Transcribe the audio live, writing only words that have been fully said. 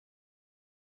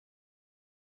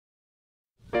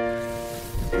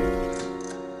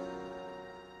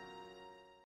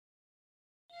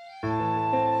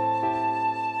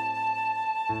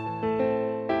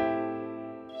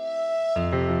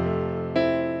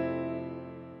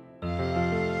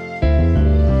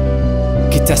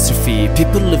catastrophe.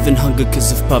 People live in hunger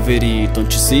cause of poverty.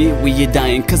 Don't you see? We are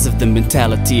dying cause of the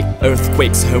mentality.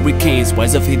 Earthquakes, hurricanes,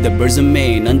 rise of heat, the birds of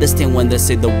Maine. Understand when they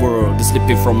say the world is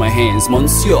slipping from my hands.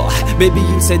 Monsieur, maybe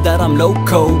you say that I'm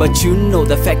loco, but you know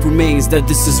the fact remains that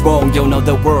this is wrong. Yo, know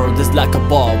the world is like a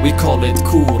ball, we call it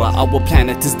Kura. Our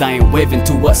planet is dying, waving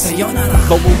to us sayonara.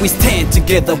 But when we stand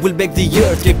together, we'll make the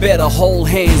earth get better. Hold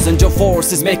hands and your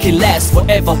forces, make it last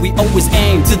forever. We always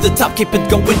aim to the top, keep it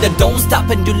going, then don't stop.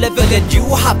 And you level and you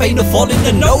hop, ain't no falling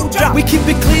and no drop. We keep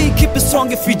it clean, keep it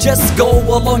strong if we just go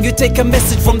along. You take a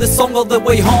message from the song all the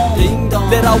way home. Ding dong.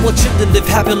 Let our children live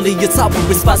happily, it's our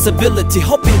responsibility.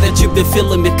 Hoping that you've been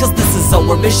feeling it, cause this is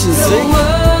our mission. The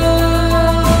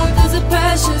world is a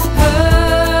precious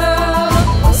pearl.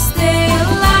 We'll stay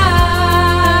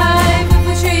alive if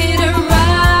we treat it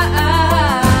right.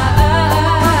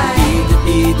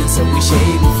 إيد نسوي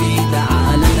شيء مفيد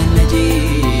لعالم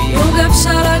المجيد. نوقف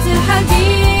شارات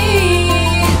الحديد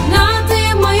نعطي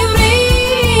ما يريد.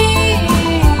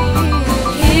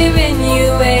 Here in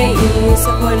UAE,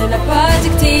 supporting a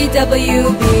project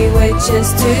TWB, which is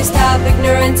to stop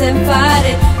ignorance and fight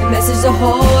it. A message the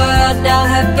whole world now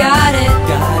have got it.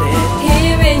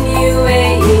 Here in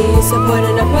UAE,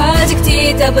 supporting a project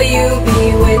TWB,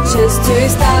 which is to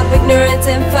stop ignorance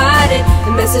and fight it. A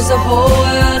message the whole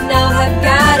world now have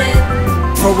got it.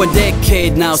 For a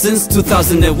decade now, since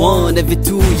 2001, every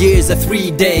 2 years a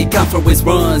 3-day conference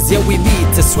runs. Yeah, we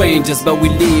meet as strangers, but we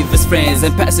live as friends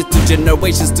and pass it to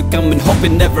generations to come and hope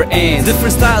it never ends.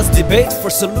 Different styles debate,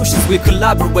 for solutions we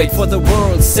collaborate. For the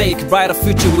world's sake, brighter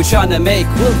future we're trying to make.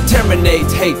 We'll terminate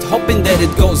hate, hoping that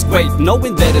it goes great,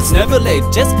 knowing that it's never late,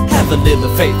 just have a little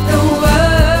faith. The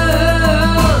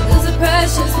world is a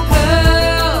precious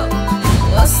pearl.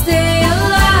 We'll stay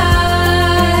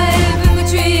alive if we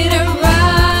treat it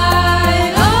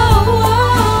right. Oh,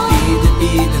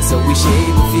 إيد نسوي شيء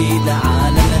مفيد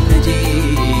لعالم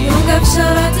المجيد. نوقف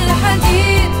شارات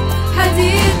الحديد،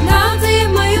 حديد نعطي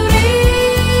ما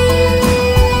يريد.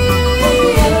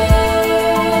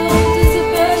 It's a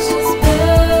precious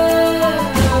pearl.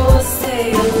 We'll stay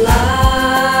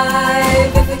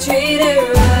alive if we treat it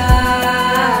right.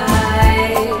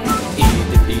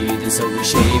 إيد نسوي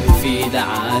شيء مفيد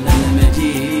لعالم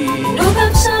المجيد.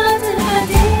 نوقف شارات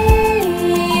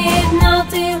الحديد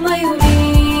نعطي ما يريد.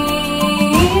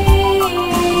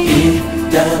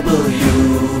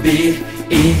 EWB,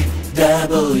 EWB,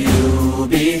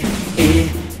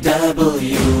 EWB,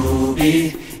 EWB,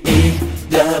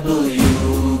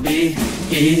 EWB,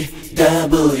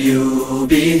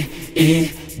 EWB,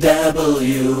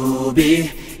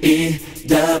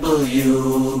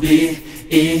 EWB,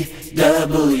 EWB.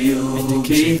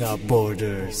 Education without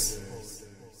borders.